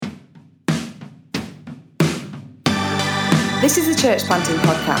This is the Church Planting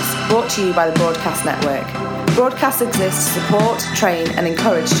Podcast, brought to you by the Broadcast Network. Broadcast exists to support, train and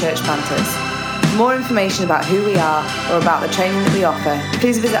encourage church planters. For more information about who we are or about the training that we offer,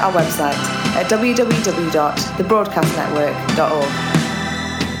 please visit our website at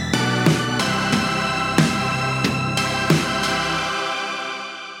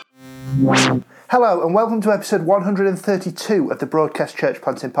www.thebroadcastnetwork.org. Hello and welcome to episode 132 of the Broadcast Church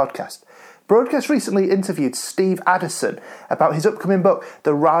Planting Podcast. Broadcast recently interviewed Steve Addison about his upcoming book,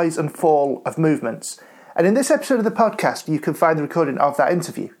 The Rise and Fall of Movements. And in this episode of the podcast, you can find the recording of that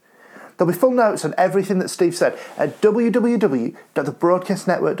interview. There'll be full notes on everything that Steve said at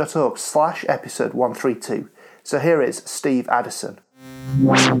www.thebroadcastnetwork.org/episode 132. So here is Steve Addison.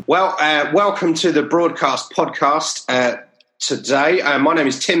 Well, welcome to the Broadcast Podcast today. My name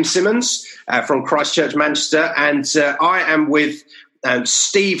is Tim Simmons from Christchurch, Manchester, and I am with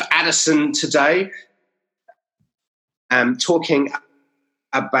Steve Addison today, talking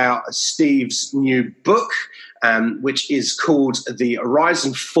about Steve's new book, which is called The Rise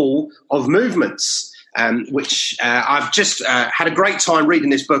and Fall of Movements, which I've just had a great time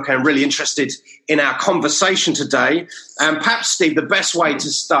reading this book and I'm really interested in our conversation today. Perhaps, Steve, the best way to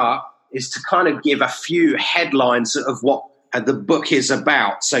start is to kind of give a few headlines of what the book is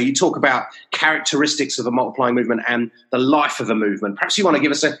about. So you talk about characteristics of a multiplying movement and the life of a movement. Perhaps you want to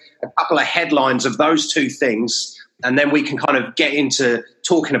give us a couple of headlines of those two things, and then we can kind of get into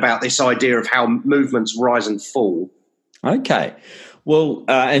talking about this idea of how movements rise and fall. Okay. Well,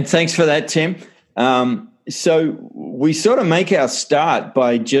 and thanks for that, Tim. So we sort of make our start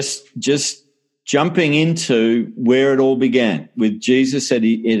by just jumping into where it all began with Jesus at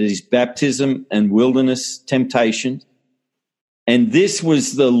his baptism and wilderness temptation. And this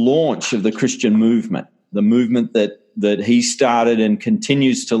was the launch of the Christian movement, the movement that he started and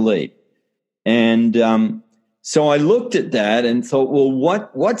continues to lead. And so I looked at that and thought, well,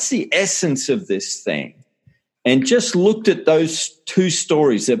 what's the essence of this thing? And just looked at those two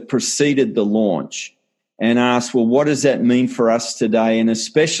stories that preceded the launch and asked, well, what does that mean for us today, and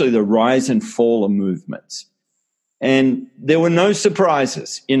especially the rise and fall of movements? And there were no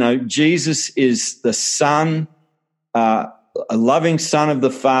surprises. You know, Jesus is the Son, a loving Son of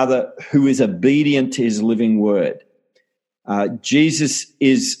the Father who is obedient to his living word. Jesus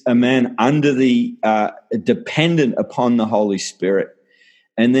is a man under the dependent upon the Holy Spirit.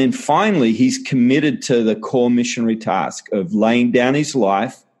 And then finally, he's committed to the core missionary task of laying down his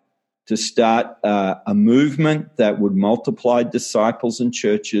life to start a movement that would multiply disciples and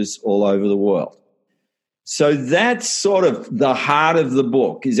churches all over the world. So that's sort of the heart of the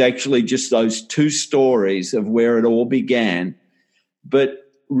book, is actually just those two stories of where it all began,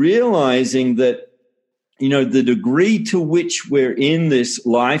 but realizing that, you know, the degree to which we're in this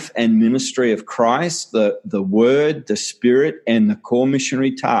life and ministry of Christ, the Word, the Spirit, and the core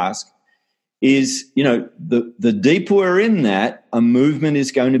missionary task is, you know, the deeper we're in that, a movement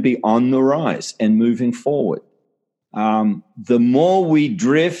is going to be on the rise and moving forward. The more we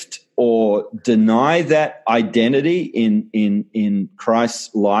drift or deny that identity in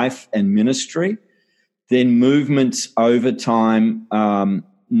Christ's life and ministry, then movements over time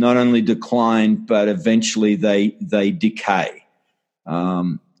not only decline, but eventually they decay.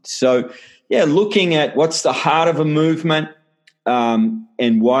 So, looking at what's the heart of a movement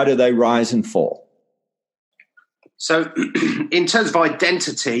and why do they rise and fall. So in terms of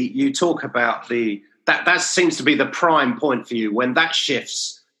identity, you talk about that seems to be the prime point for you. When that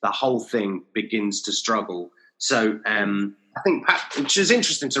shifts, the whole thing begins to struggle. So I think, which is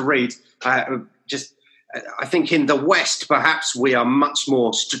interesting to read, I think in the West, perhaps we are much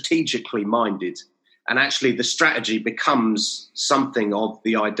more strategically minded, and actually the strategy becomes something of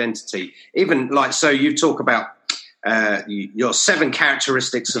the identity. Even like, so you talk about your 7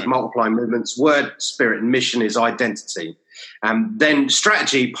 characteristics of multiplying movements: word, spirit, and mission is identity. Then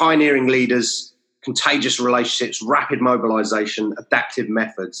strategy, pioneering leaders, contagious relationships, rapid mobilization, adaptive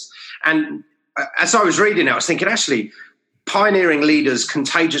methods. And as I was reading it, I was thinking, actually, pioneering leaders,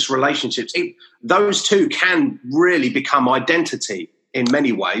 contagious relationships, those two can really become identity in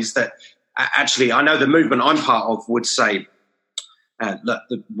many ways. That actually, I know the movement I'm part of would say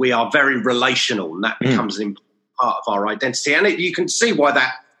that we are very relational, and that becomes an important part of our identity. And you can see why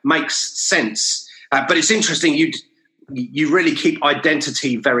that makes sense. But it's interesting, you really keep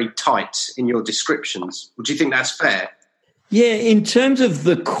identity very tight in your descriptions. Would you think that's fair? Yeah, in terms of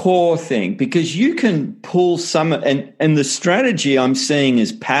the core thing, because you can pull some, and the strategy I'm seeing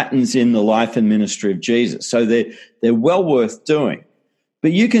is patterns in the life and ministry of Jesus. So they're well worth doing.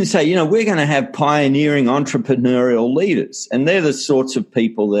 But you can say, you know, we're going to have pioneering entrepreneurial leaders, and they're the sorts of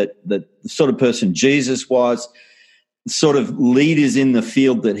people that the sort of person Jesus was. sort of leaders in the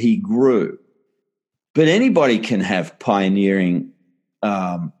field that he grew. But anybody can have pioneering,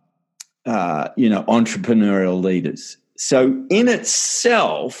 entrepreneurial leaders. So in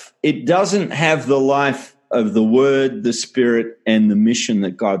itself, it doesn't have the life of the Word, the Spirit, and the mission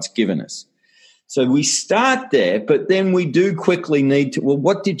that God's given us. So we start there, but then we do quickly need to, well,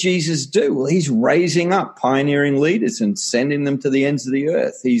 what did Jesus do? Well, he's raising up pioneering leaders and sending them to the ends of the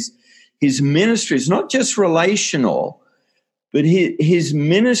earth. His ministry is not just relational, but his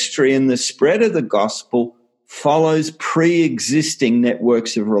ministry and the spread of the gospel follows pre-existing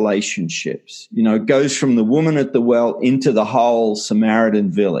networks of relationships. It goes from the woman at the well into the whole Samaritan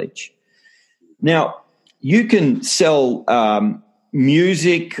village. Now, you can sell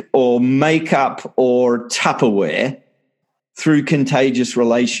music or makeup or Tupperware through contagious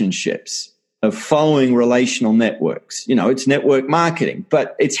relationships of following relational networks. It's network marketing,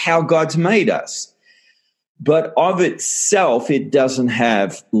 but it's how God's made us. But of itself, it doesn't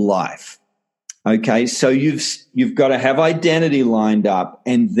have life. Okay, so you've got to have identity lined up,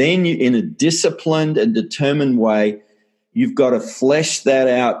 and then you, in a disciplined and determined way, you've got to flesh that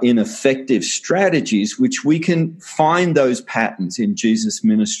out in effective strategies, which we can find those patterns in Jesus'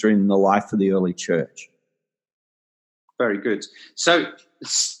 ministry and the life of the early church. Very good. So,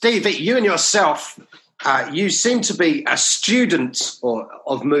 Steve, you and yourself, you seem to be a student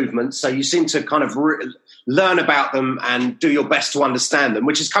of movements, so you seem to kind of learn about them and do your best to understand them,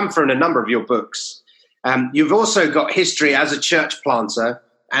 which has come through in a number of your books. You've also got history as a church planter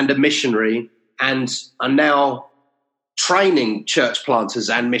and a missionary, and are now training church planters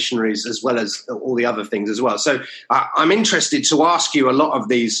and missionaries as well as all the other things as well. So I'm interested to ask you a lot of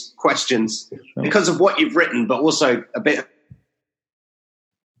these questions because of what you've written, but also a bit of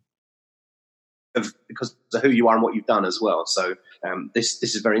because of who you are and what you've done as well. So this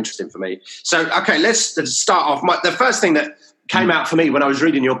is very interesting for me. So, okay, let's start off. The first thing that came out for me when I was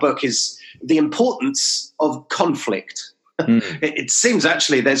reading your book is the importance of conflict. It seems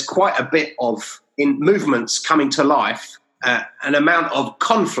actually there's quite a bit of, in movements coming to life, an amount of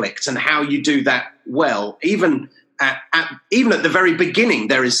conflict and how you do that well. Even at the very beginning,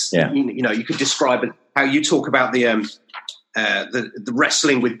 there is, you could describe it, how you talk about the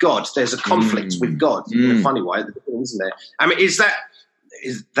wrestling with God. There's a conflict with God in a funny way, isn't there? I mean, is that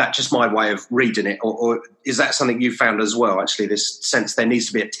just my way of reading it, or is that something you found as well, actually, this sense there needs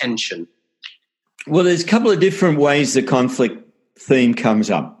to be a tension? Well, there's a couple of different ways the conflict theme comes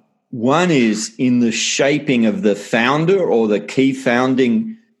up. One is in the shaping of the founder or the key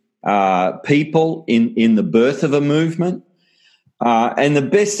founding people in the birth of a movement. And the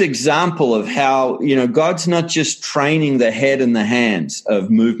best example of how, God's not just training the head and the hands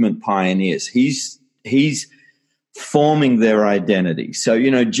of movement pioneers. He's forming their identity. So,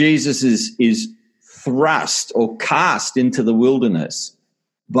 Jesus is thrust or cast into the wilderness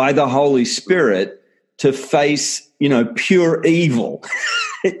by the Holy Spirit to face, pure evil.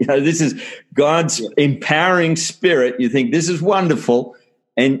 This is God's empowering spirit. You think this is wonderful,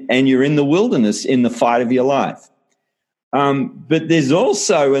 and you're in the wilderness in the fight of your life. But there's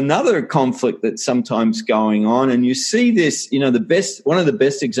also another conflict that's sometimes going on, and you see this. One of the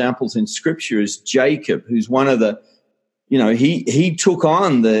best examples in Scripture is Jacob, who's one of the, he took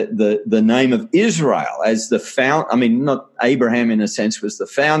on the name of Israel as the founder. I mean, not Abraham in a sense was the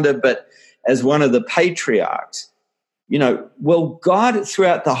founder, but as one of the patriarchs. Well, God,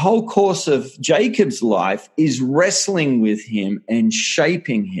 throughout the whole course of Jacob's life, is wrestling with him and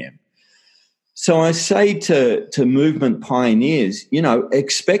shaping him. So I say to movement pioneers,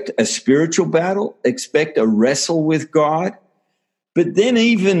 expect a spiritual battle, expect a wrestle with God. But then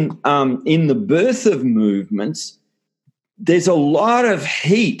even in the birth of movements, there's a lot of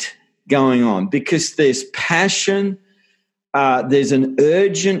heat going on because there's passion, there's an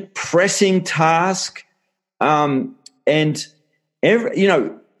urgent, pressing task, and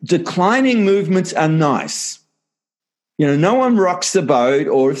declining movements are nice. No one rocks the boat,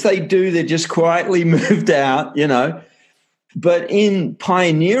 or if they do, they're just quietly moved out, But in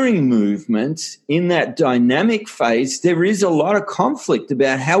pioneering movements, in that dynamic phase, there is a lot of conflict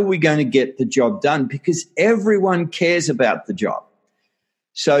about how we're going to get the job done because everyone cares about the job.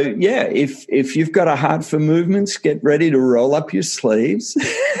 So, if you've got a heart for movements, get ready to roll up your sleeves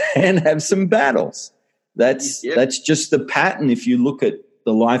and have some battles. That's just the pattern if you look at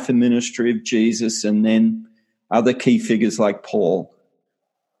the life and ministry of Jesus and then other key figures like Paul.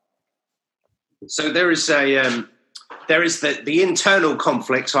 So there is the internal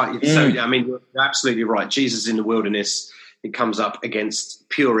conflict, right? So I mean, you're absolutely right. Jesus in the wilderness, it comes up against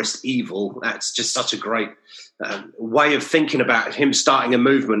purest evil. That's just such a great way of thinking about him starting a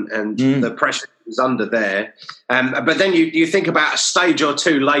movement and the pressure was under there. But then you think about a stage or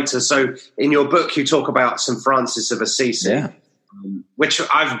two later. So in your book, you talk about St. Francis of Assisi, which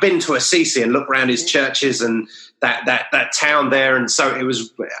I've been to Assisi and looked around his churches and that town there. And so I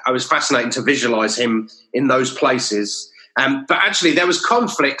was fascinating to visualize him in those places. But actually there was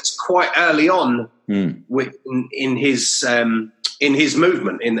conflict quite early on in his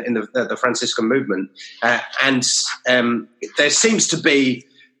movement, in the Franciscan movement. And there seems to be,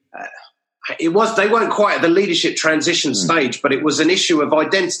 they weren't quite at the leadership transition stage, but it was an issue of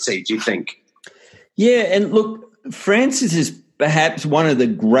identity, do you think? Yeah, and look, Francis is perhaps one of the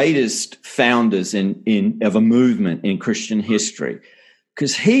greatest founders of a movement in Christian history,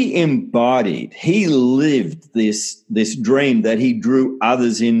 because he lived this dream that he drew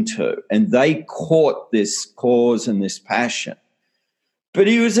others into, and they caught this cause and this passion. But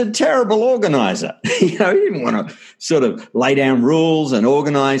he was a terrible organizer. He didn't want to sort of lay down rules and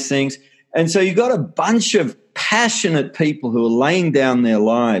organize things. And so you got a bunch of passionate people who are laying down their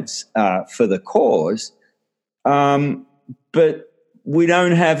lives for the cause, but we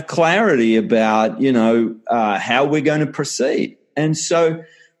don't have clarity about, how we're going to proceed. And so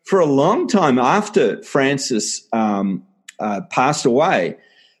for a long time after Francis passed away,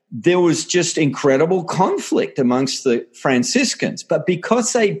 there was just incredible conflict amongst the Franciscans. But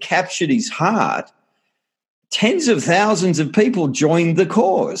because they'd captured his heart, tens of thousands of people joined the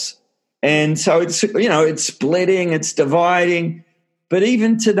cause. And so it's splitting, it's dividing. But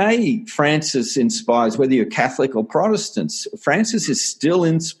even today, Francis inspires, whether you're Catholic or Protestants, Francis is still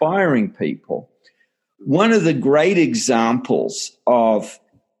inspiring people. One of the great examples of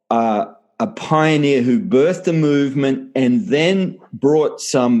a pioneer who birthed the movement and then brought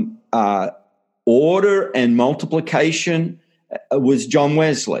some order and multiplication was John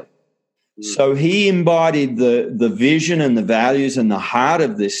Wesley. So he embodied the vision and the values and the heart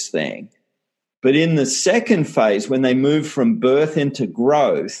of this thing. But in the second phase, when they moved from birth into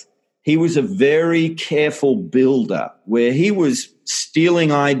growth, he was a very careful builder where he was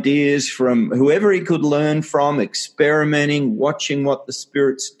stealing ideas from whoever he could learn from, experimenting, watching what the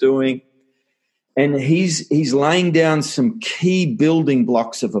Spirit's doing. And he's laying down some key building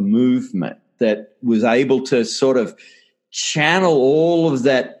blocks of a movement that was able to sort of channel all of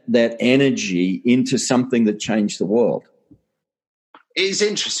that energy into something that changed the world. It's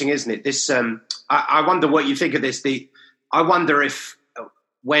interesting, isn't it? This I wonder what you think of this. I wonder if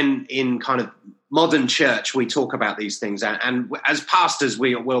when in kind of modern church we talk about these things, and as pastors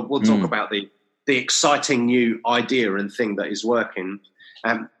we'll talk about the exciting new idea and thing that is working,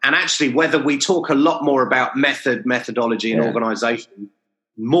 and actually whether we talk a lot more about methodology and organisation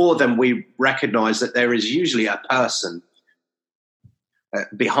more than we recognise that there is usually a person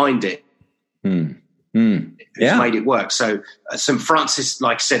behind it. Who's made it work. So St. Francis,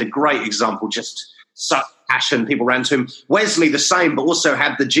 like I said, a great example, just such passion, people ran to him. Wesley the same, but also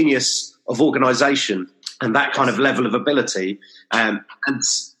had the genius of organisation and that kind of level of ability. And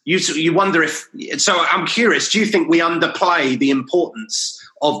you wonder if, so I'm curious, do you think we underplay the importance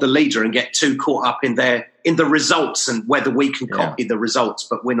of the leader and get too caught up in the results and whether we can copy the results,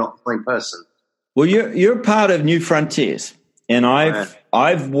 but we're not the same person? Well, you're part of New Frontiers, and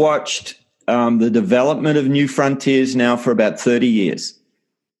I've watched the development of New Frontiers now for about 30 years.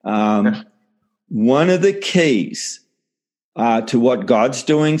 One of the keys to what God's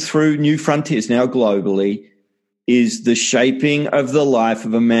doing through New Frontiers now globally is the shaping of the life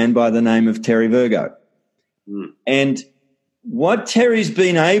of a man by the name of Terry Virgo. And what Terry's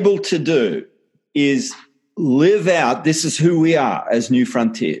been able to do is live out, this is who we are as New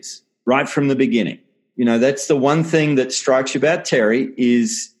Frontiers, right from the beginning. That's the one thing that strikes you about Terry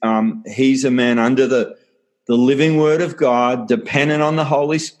is he's a man under the living word of God, dependent on the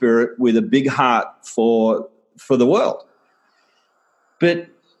Holy Spirit, with a big heart for the world. But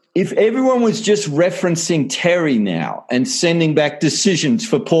if everyone was just referencing Terry now and sending back decisions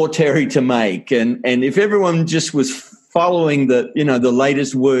for poor Terry to make, and if everyone just was following the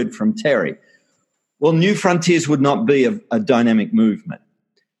latest word from Terry, well, New Frontiers would not be a dynamic movement.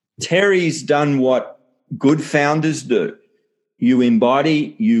 Terry's done what good founders do. You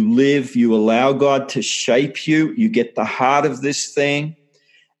embody, you live, you allow God to shape you, you get the heart of this thing,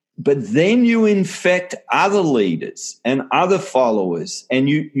 but then you infect other leaders and other followers, and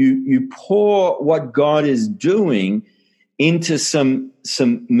you pour what God is doing into some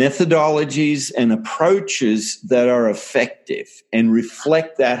methodologies and approaches that are effective and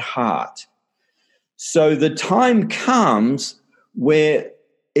reflect that heart. So the time comes where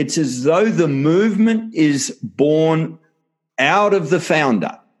it's as though the movement is born out of the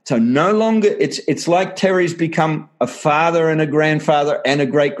founder. So no longer, it's like Terry's become a father and a grandfather and a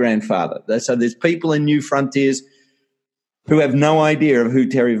great-grandfather. So there's people in New Frontiers who have no idea of who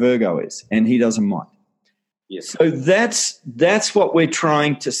Terry Virgo is, and he doesn't mind. Yes. So that's what we're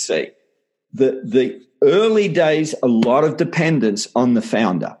trying to see. The early days, a lot of dependence on the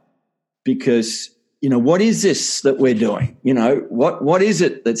founder, because, what is this that we're doing? What is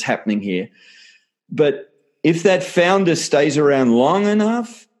it that's happening here? But if that founder stays around long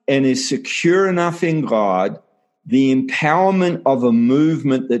enough and is secure enough in God, the empowerment of a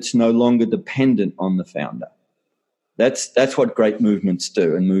movement that's no longer dependent on the founder. That's what great movements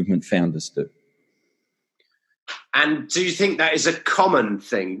do and movement founders do. And do you think that is a common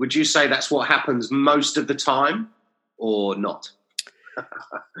thing? Would you say that's what happens most of the time or not?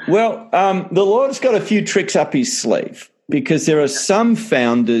 Well, the Lord's got a few tricks up his sleeve, because there are some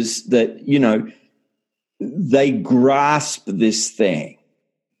founders that, they grasp this thing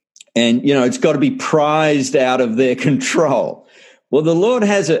and, it's got to be prized out of their control. Well, the Lord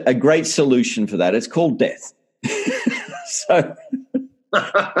has a great solution for that. It's called death. So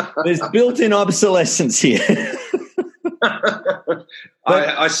there's built-in obsolescence here.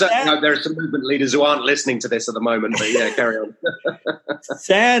 I certainly know there are some movement leaders who aren't listening to this at the moment, but yeah, carry on.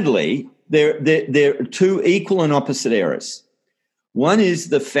 Sadly, there are two equal and opposite errors. One is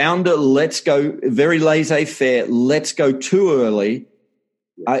the founder lets go, very laissez-faire, let's go too early.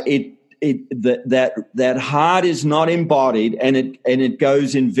 That heart is not embodied, and it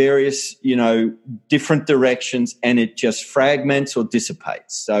goes in various, different directions, and it just fragments or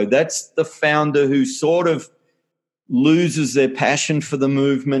dissipates. So that's the founder who sort of loses their passion for the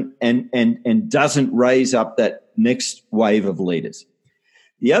movement and doesn't raise up that next wave of leaders.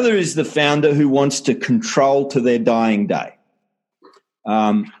 The other is the founder who wants to control to their dying day.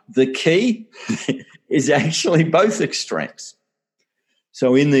 The key is actually both extremes.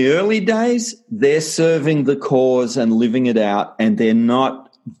 So in the early days, they're serving the cause and living it out, and they're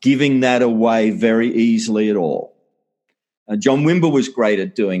not giving that away very easily at all. John Wimber was great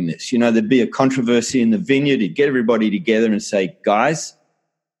at doing this. There'd be a controversy in the vineyard. He'd get everybody together and say, guys,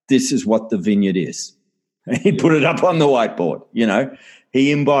 this is what the vineyard is. He'd put it up on the whiteboard,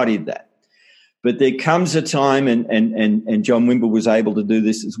 He embodied that. But there comes a time, and John Wimber was able to do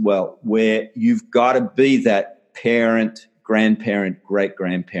this as well, where you've got to be that parent, grandparent,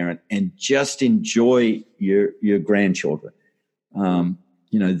 great-grandparent, and just enjoy your grandchildren.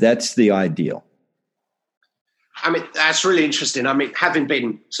 That's the ideal. I mean, that's really interesting. I mean, having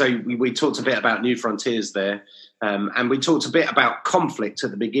been, so we talked a bit about New Frontiers there, and we talked a bit about conflict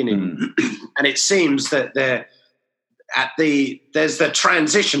at the beginning. And it seems that there's the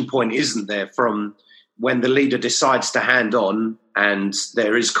transition point, isn't there, from when the leader decides to hand on and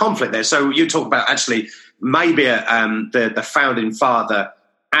there is conflict there. So you talk about actually maybe the founding father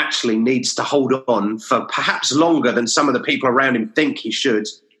actually needs to hold on for perhaps longer than some of the people around him think he should,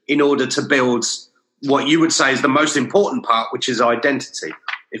 in order to build what you would say is the most important part, which is identity.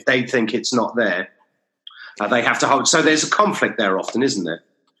 If they think it's not there, they have to hold. So there's a conflict there often, isn't there?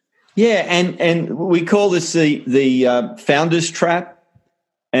 Yeah, and we call this the founder's trap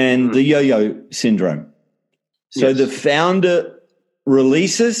and the yo-yo syndrome. So Yes. the founder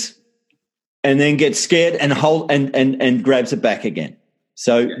releases and then gets scared and grabs it back again.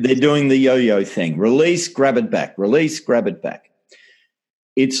 So they're doing the yo-yo thing. Release, grab it back. Release, grab it back.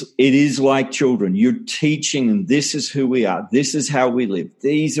 It is like children. You're teaching them, this is who we are. This is how we live.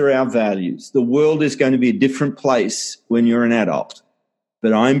 These are our values. The world is going to be a different place when you're an adult,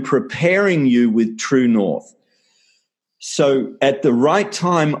 but I'm preparing you with true north. So at the right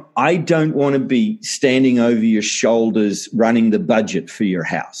time, I don't want to be standing over your shoulders running the budget for your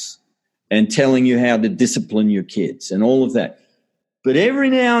house and telling you how to discipline your kids and all of that. But every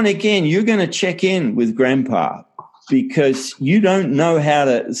now and again, you're going to check in with grandpa, because you don't know how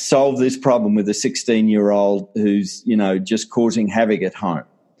to solve this problem with a 16-year-old who's, just causing havoc at home.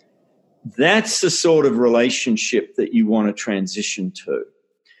 That's the sort of relationship that you want to transition to.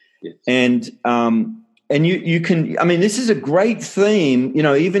 Yes. And you can, this is a great theme,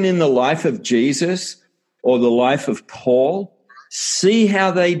 even in the life of Jesus or the life of Paul. See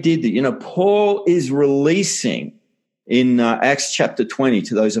how they did that. Paul is releasing in Acts chapter 20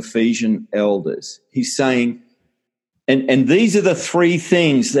 to those Ephesian elders. He's saying, and these are the three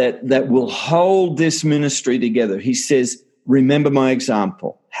things that will hold this ministry together. He says, remember my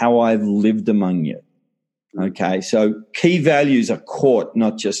example, how I've lived among you. Okay, so key values are caught,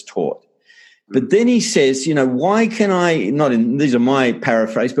 not just taught. But then he says, why can I, these are my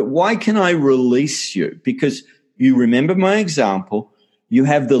paraphrase, but why can I release you? Because you remember my example, you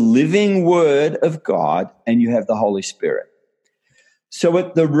have the living word of God, and you have the Holy Spirit. So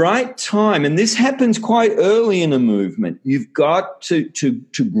at the right time, and this happens quite early in a movement, you've got to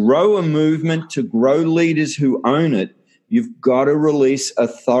grow a movement, to grow leaders who own it, you've got to release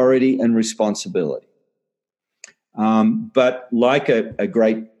authority and responsibility. But like a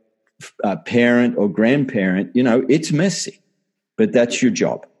great parent or grandparent, it's messy, but that's your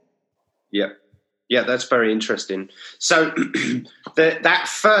job. Yeah, that's very interesting. So that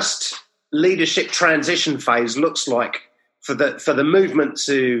first leadership transition phase looks like for the movement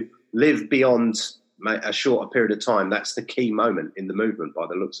to live beyond a shorter period of time, that's the key moment in the movement by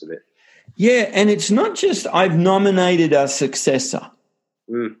the looks of it. Yeah, and it's not just I've nominated a successor.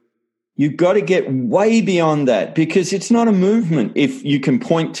 You've got to get way beyond that, because it's not a movement if you can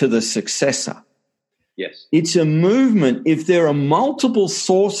point to the successor. Yes. It's a movement if there are multiple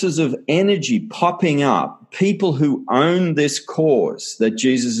sources of energy popping up, people who own this cause that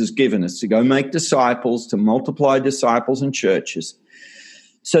Jesus has given us to go make disciples, to multiply disciples and churches.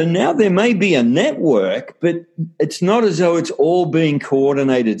 So now there may be a network, but it's not as though it's all being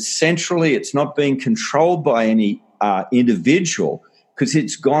coordinated centrally. It's not being controlled by any individual, because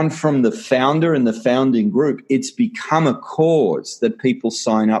it's gone from the founder and the founding group. It's become a cause that people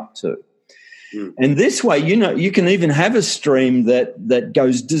sign up to. And this way, you can even have a stream that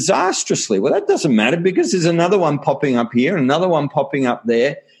goes disastrously. Well, that doesn't matter, because there's another one popping up here and another one popping up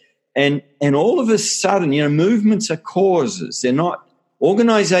there. And all of a sudden, movements are causes. They're not,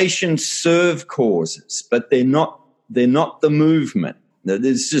 organizations serve causes, but they're not the movement.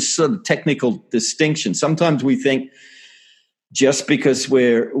 There's just sort of technical distinction. Sometimes we think just because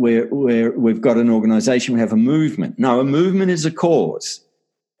we've got an organization, we have a movement. No, a movement is a cause.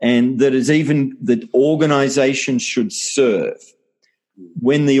 And that organization should serve.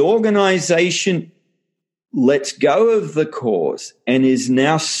 When the organization lets go of the cause and is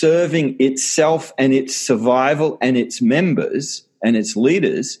now serving itself and its survival and its members and its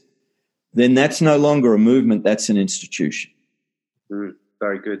leaders, then that's no longer a movement, that's an institution.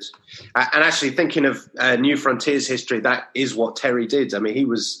 Very good. And actually, thinking of New Frontiers history, that is what Terry did. I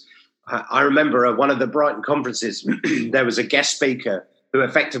mean, I remember at one of the Brighton conferences, there was a guest speaker who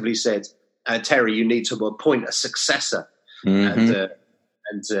effectively said, Terry, you need to appoint a successor. And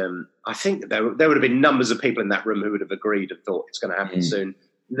I think there would have been numbers of people in that room who would have agreed and thought it's going to happen soon.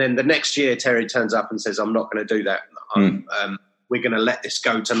 And then the next year, Terry turns up and says, I'm not going to do that. We're going to let this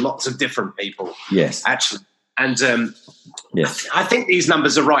go to lots of different people. Yes. Actually. And yes, I think these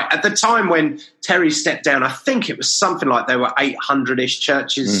numbers are right. At the time when Terry stepped down, I think it was something like there were 800-ish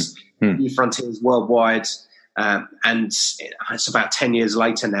churches, New Frontiers worldwide. And it's about 10 years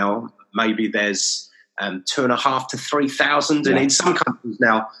later now, maybe there's 2,500 to 3,000. And in some countries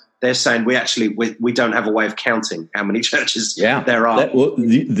now, they're saying we don't have a way of counting how many churches there are.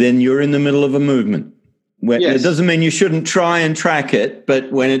 Then you're in the middle of a movement. It doesn't mean you shouldn't try and track it,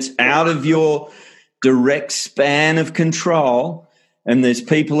 but when it's out of your direct span of control, and there's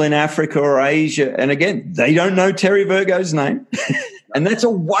people in Africa or Asia, and again, they don't know Terry Virgo's name. And that's a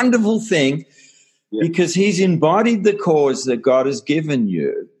wonderful thing. Because he's embodied the cause that God has given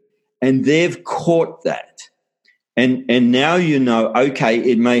you, and they've caught that. And now okay,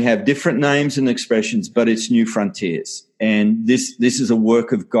 it may have different names and expressions, but it's New Frontiers. And this is a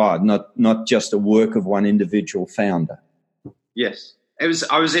work of God, not just a work of one individual founder. Yes.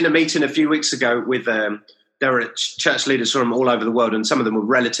 I was in a meeting a few weeks ago with there were church leaders from all over the world, and some of them were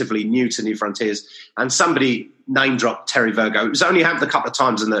relatively new to New Frontiers, and somebody name-dropped Terry Virgo. It was only happened a couple of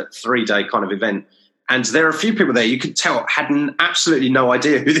times in the 3-day kind of event. And there are a few people there you could tell had absolutely no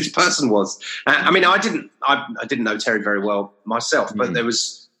idea who this person was. I mean, I didn't know Terry very well myself, but there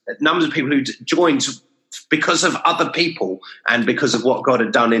was numbers of people who joined because of other people and because of what God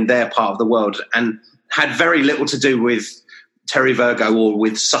had done in their part of the world, and had very little to do with Terry Virgo or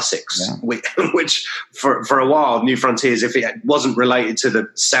with Sussex, which for a while, New Frontiers, if it wasn't related to the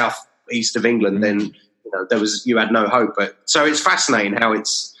southeast of England, then you had no hope. But so it's fascinating how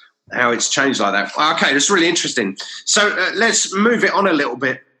it's changed like that. Okay, that's really interesting. So let's move it on a little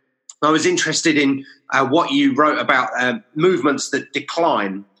bit. I was interested in what you wrote about movements that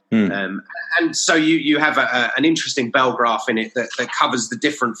decline. And so you have an interesting bell graph in it that covers the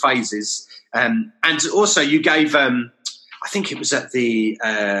different phases. And also you gave, I think it was at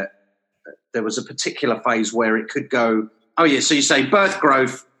there was a particular phase where it could go, so you say birth,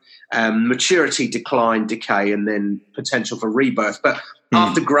 growth, maturity, decline, decay, and then potential for rebirth. But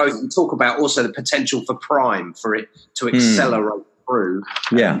after growth, you talk about also the potential for prime, for it to accelerate through,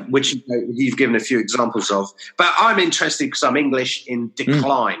 which you've given a few examples of. But I'm interested, because I'm English, in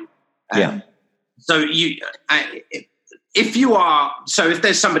decline. So if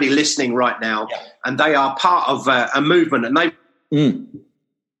there's somebody listening right now and they are part of a movement and they've read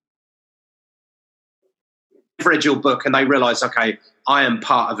your book and they realise, okay, I am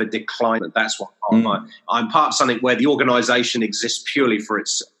part of a decline. That's what I'm part of something where the organisation exists purely for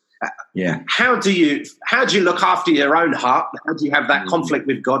its. How do you look after your own heart? How do you have that conflict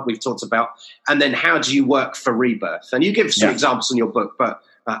with God we've talked about? And then how do you work for rebirth? And you give some examples in your book, but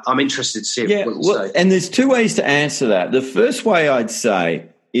I'm interested to see what you say. And there's two ways to answer that. The first way I'd say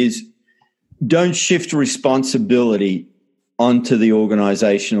is don't shift responsibility onto the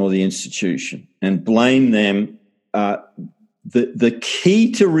organisation or the institution and blame them. The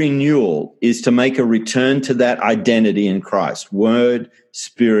key to renewal is to make a return to that identity in Christ, word,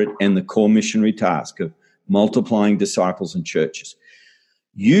 spirit, and the core missionary task of multiplying disciples and churches.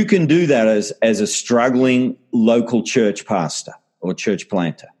 You can do that as a struggling local church pastor or church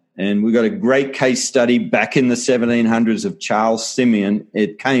planter. And we've got a great case study back in the 1700s of Charles Simeon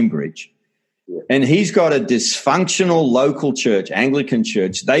at Cambridge. And he's got a dysfunctional local church, Anglican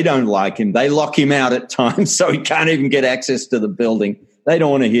church. They don't like him. They lock him out at times so he can't even get access to the building. They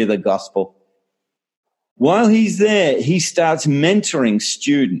don't want to hear the gospel. While he's there, he starts mentoring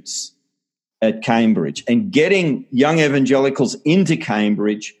students at Cambridge and getting young evangelicals into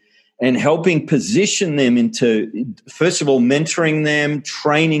Cambridge and helping position them into, first of all, mentoring them,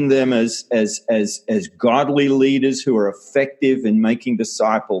 training them as godly leaders who are effective in making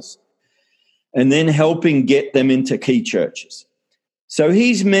disciples, and then helping get them into key churches. So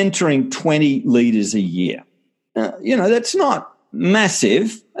he's mentoring 20 leaders a year. That's not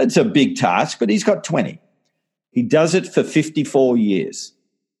massive. It's a big task, but he's got 20. He does it for 54 years.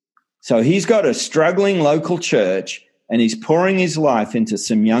 So he's got a struggling local church and he's pouring his life into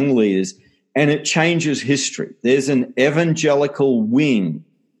some young leaders, and it changes history. There's an evangelical wing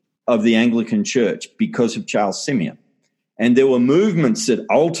of the Anglican Church because of Charles Simeon. And there were movements that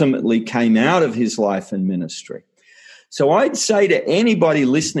ultimately came out of his life and ministry. So I'd say to anybody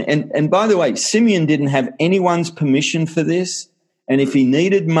listening, and by the way, Simeon didn't have anyone's permission for this, and if he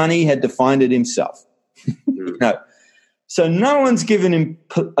needed money, he had to find it himself. No. So no one's given him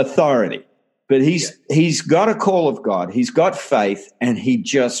authority, but he's got a call of God. He's got faith, and he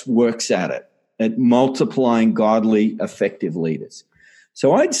just works at multiplying godly, effective leaders.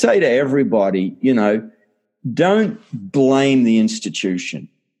 So I'd say to everybody, don't blame the institution.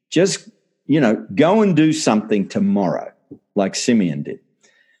 Just, go and do something tomorrow, like Simeon did.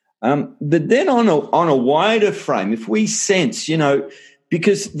 But then on a wider frame, if we sense,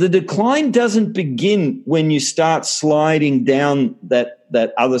 because the decline doesn't begin when you start sliding down that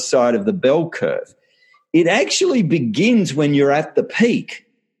other side of the bell curve. It actually begins when you're at the peak.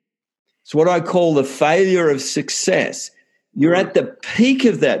 It's what I call the failure of success. You're at the peak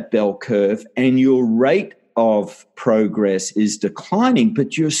of that bell curve and your rate of progress is declining,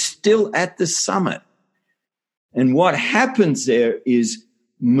 but you're still at the summit. And what happens there is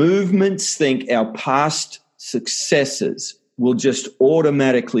movements think our past successes will just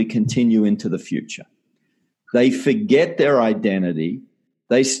automatically continue into the future. They forget their identity.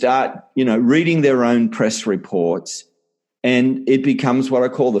 They start, reading their own press reports, and it becomes what I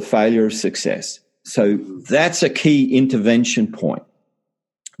call the failure of success. So that's a key intervention point,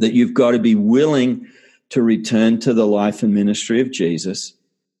 that you've got to be willing to return to the life and ministry of Jesus.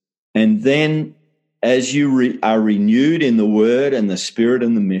 And then as you are renewed in the word and the spirit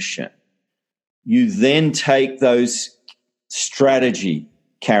and the mission, you then take those strategy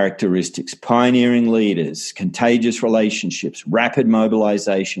characteristics, pioneering leaders, contagious relationships, rapid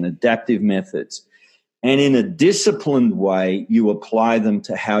mobilization, adaptive methods, and in a disciplined way, you apply them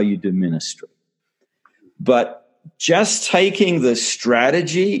to how you do ministry. But just taking the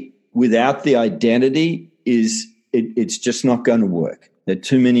strategy without the identity it's just not going to work. There are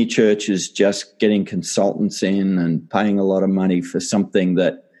too many churches just getting consultants in and paying a lot of money for something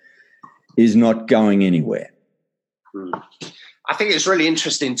that is not going anywhere. I think it's really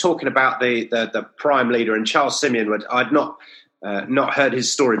interesting talking about the prime leader and Charles Simeon. I'd not heard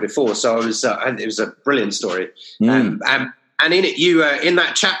his story before, so it was a brilliant story. And in it, you in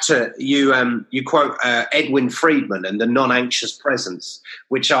that chapter, you quote Edwin Friedman and the non-anxious presence,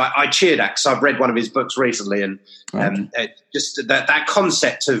 which I cheered at because I've read one of his books recently, and just that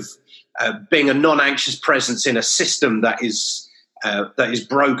concept of being a non-anxious presence in a system that is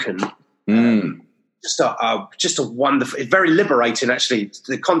broken. Just a wonderful, it's very liberating. Actually,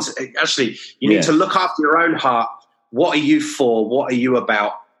 the concept. Actually, you need to look after your own heart. What are you for? What are you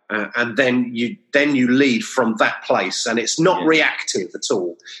about? And then you lead from that place, and it's not reactive at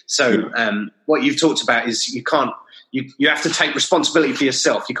all. So what you've talked about is you have to take responsibility for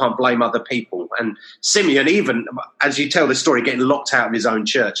yourself. You can't blame other people. And Simeon, even as you tell the story, getting locked out of his own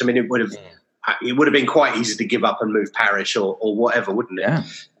church. I mean, it would have it would have been quite easy to give up and move parish or whatever, wouldn't it? Yeah.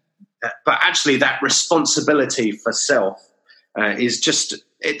 But actually, that responsibility for self is just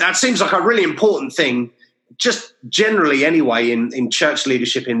that seems like a really important thing. Just generally, anyway, in church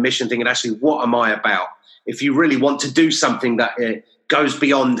leadership, in mission thinking, actually, what am I about? If you really want to do something that goes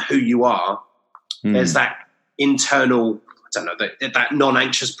beyond who you are, there's that internal, I don't know, that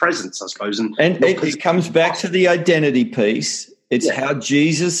non-anxious presence, I suppose. And it comes back to the identity piece. It's how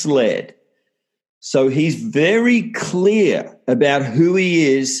Jesus led. So he's very clear about who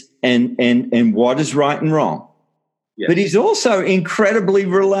he is and what is right and wrong. Yes. But he's also incredibly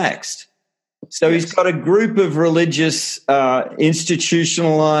relaxed. So he's got a group of religious,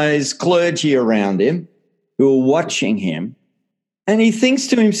 institutionalized clergy around him who are watching him. And he thinks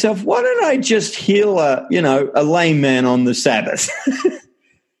to himself, why don't I just heal a lame man on the Sabbath?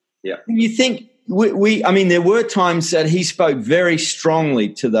 Yeah. You think there were times that he spoke very strongly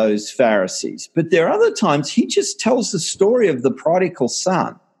to those Pharisees, but there are other times he just tells the story of the prodigal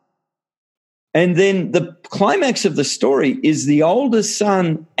son. And then the climax of the story is the older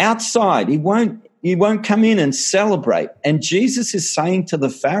son outside. He won't come in and celebrate. And Jesus is saying to the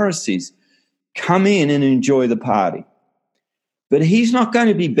Pharisees, come in and enjoy the party. But he's not going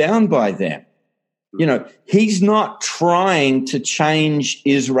to be bound by them. He's not trying to change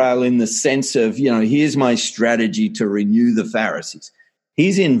Israel in the sense of, here's my strategy to renew the Pharisees.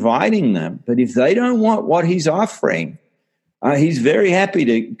 He's inviting them, but if they don't want what he's offering, he's very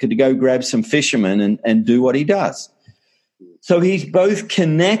happy to go grab some fishermen and do what he does. So he's both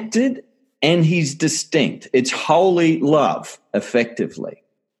connected and he's distinct. It's holy love, effectively.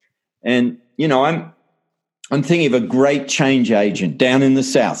 And, I'm thinking of a great change agent down in the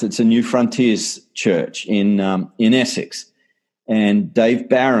south. It's a New Frontiers church in Essex. And Dave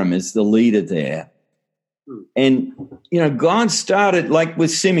Barham is the leader there. And, God started, like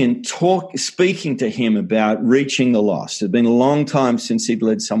with Simeon, speaking to him about reaching the lost. It had been a long time since he'd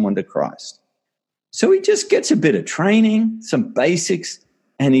led someone to Christ. So he just gets a bit of training, some basics,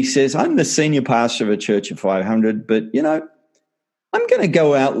 and he says, I'm the senior pastor of a church of 500, but, I'm going to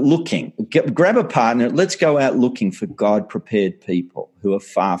go out looking, grab a partner, let's go out looking for God-prepared people who are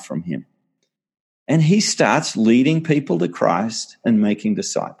far from him. And he starts leading people to Christ and making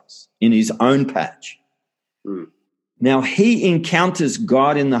disciples in his own patch. Now, he encounters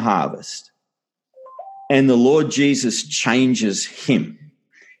God in the harvest, and the Lord Jesus changes him.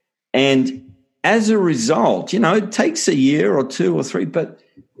 And as a result, it takes a year or 2 or 3, but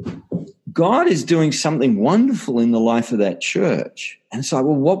God is doing something wonderful in the life of that church. And it's like,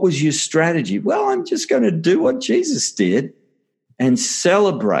 well, what was your strategy? Well, I'm just going to do what Jesus did and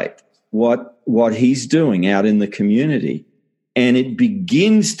celebrate what he's doing out in the community. And it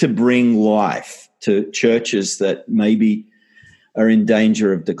begins to bring life to churches that maybe are in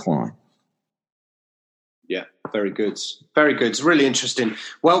danger of decline. Yeah, very good. Very good. It's really interesting.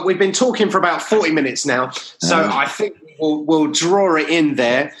 Well, we've been talking for about 40 minutes now, so I think we'll draw it in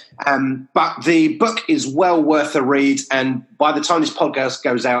there. But the book is well worth a read, and by the time this podcast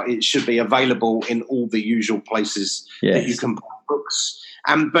goes out, it should be available in all the usual places that you can buy books.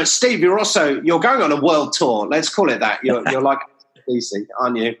 But Steve, you're going on a world tour. Let's call it that. You're like DC,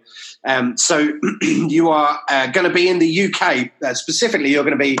 aren't you? So you are going to be in the UK. Specifically, you're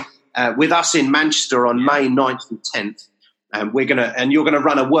going to be with us in Manchester on May 9th and 10th. And you're going to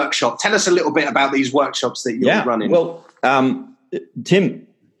run a workshop. Tell us a little bit about these workshops that you're running. Well, Tim,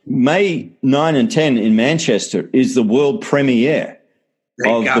 May 9 and 10 in Manchester is the world premiere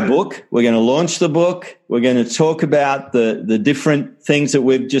of the book. We're going to launch the book. We're going to talk about the different things that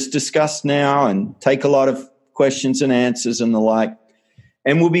we've just discussed now and take a lot of questions and answers and the like.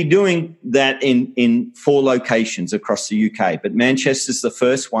 And we'll be doing that in 4 locations across the UK. But Manchester's the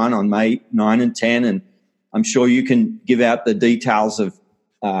first one on May 9 and 10, and I'm sure you can give out the details of,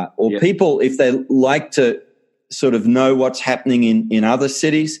 people, if they like to sort of know what's happening in other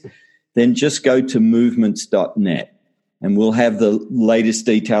cities, then just go to movements.net and we'll have the latest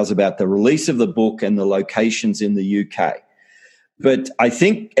details about the release of the book and the locations in the UK. But I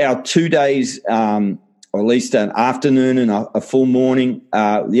think our 2 days, or at least an afternoon and a full morning,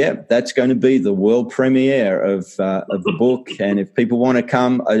 that's going to be the world premiere of the book. And if people want to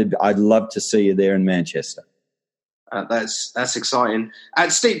come, I'd love to see you there in Manchester. That's exciting.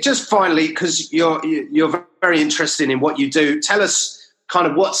 Steve, just finally, because you're very interested in what you do, tell us kind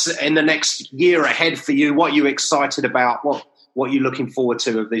of what's in the next year ahead for you. What you're excited about? What you're looking forward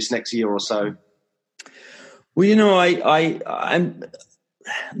to of this next year or so? Well, I'm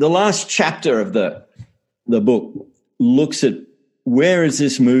the last chapter of the book looks at where is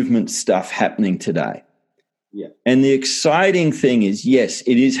this movement stuff happening today. Yeah. And the exciting thing is, yes,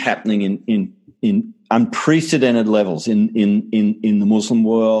 it is happening in unprecedented levels in the Muslim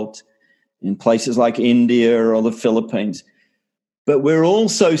world, in places like India or the Philippines. But we're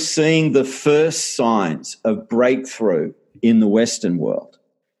also seeing the first signs of breakthrough in the Western world.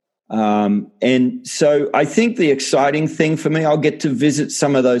 And so I think the exciting thing for me, I'll get to visit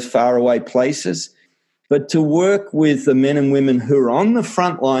some of those faraway places, but to work with the men and women who are on the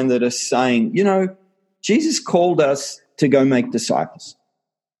front line that are saying, you know, Jesus called us to go make disciples.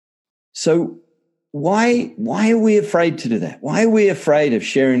 So why are we afraid to do that? Why are we afraid of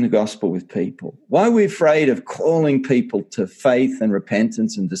sharing the gospel with people? Why are we afraid of calling people to faith and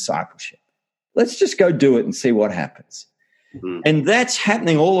repentance and discipleship? Let's just go do it and see what happens. Mm-hmm. And that's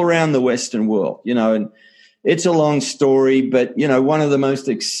happening all around the Western world, you know, and it's a long story, but, you know, one of the most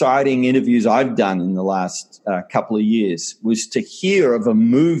exciting interviews I've done in the last couple of years was to hear of a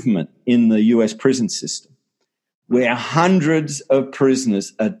movement in the US prison system where hundreds of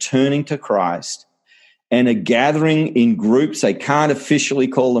prisoners are turning to Christ and are gathering in groups. They can't officially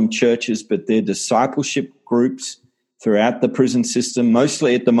call them churches, but they're discipleship groups throughout the prison system,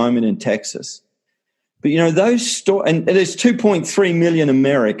 mostly at the moment in Texas. But, you know, those and there's 2.3 million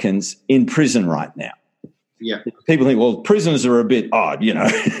Americans in prison right now. Yeah. People think, well, prisoners are a bit odd, you know.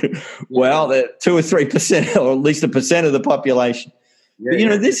 Well, they're 2 or 3%, or at least 1% of the population. Yeah, but, you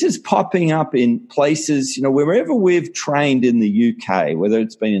know, this is popping up in places, you know, wherever we've trained in the UK, whether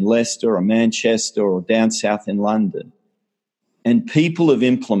it's been in Leicester or Manchester or down south in London, and people have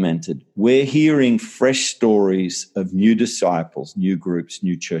implemented, we're hearing fresh stories of new disciples, new groups,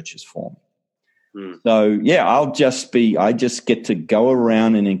 new churches forming. So, yeah, I just get to go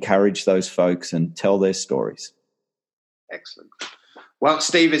around and encourage those folks and tell their stories. Excellent. Well,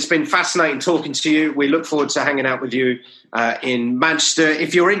 Steve, it's been fascinating talking to you. We look forward to hanging out with you in Manchester.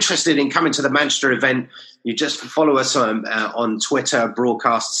 If you're interested in coming to the Manchester event, you just follow us on Twitter,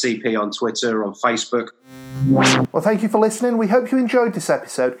 Broadcast CP on Twitter, on Facebook. Well, thank you for listening. We hope you enjoyed this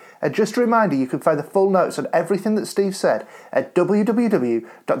episode. And just a reminder, you can find the full notes on everything that Steve said at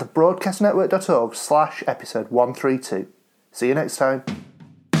www.thebroadcastnetwork.org/episode 132. See you next time.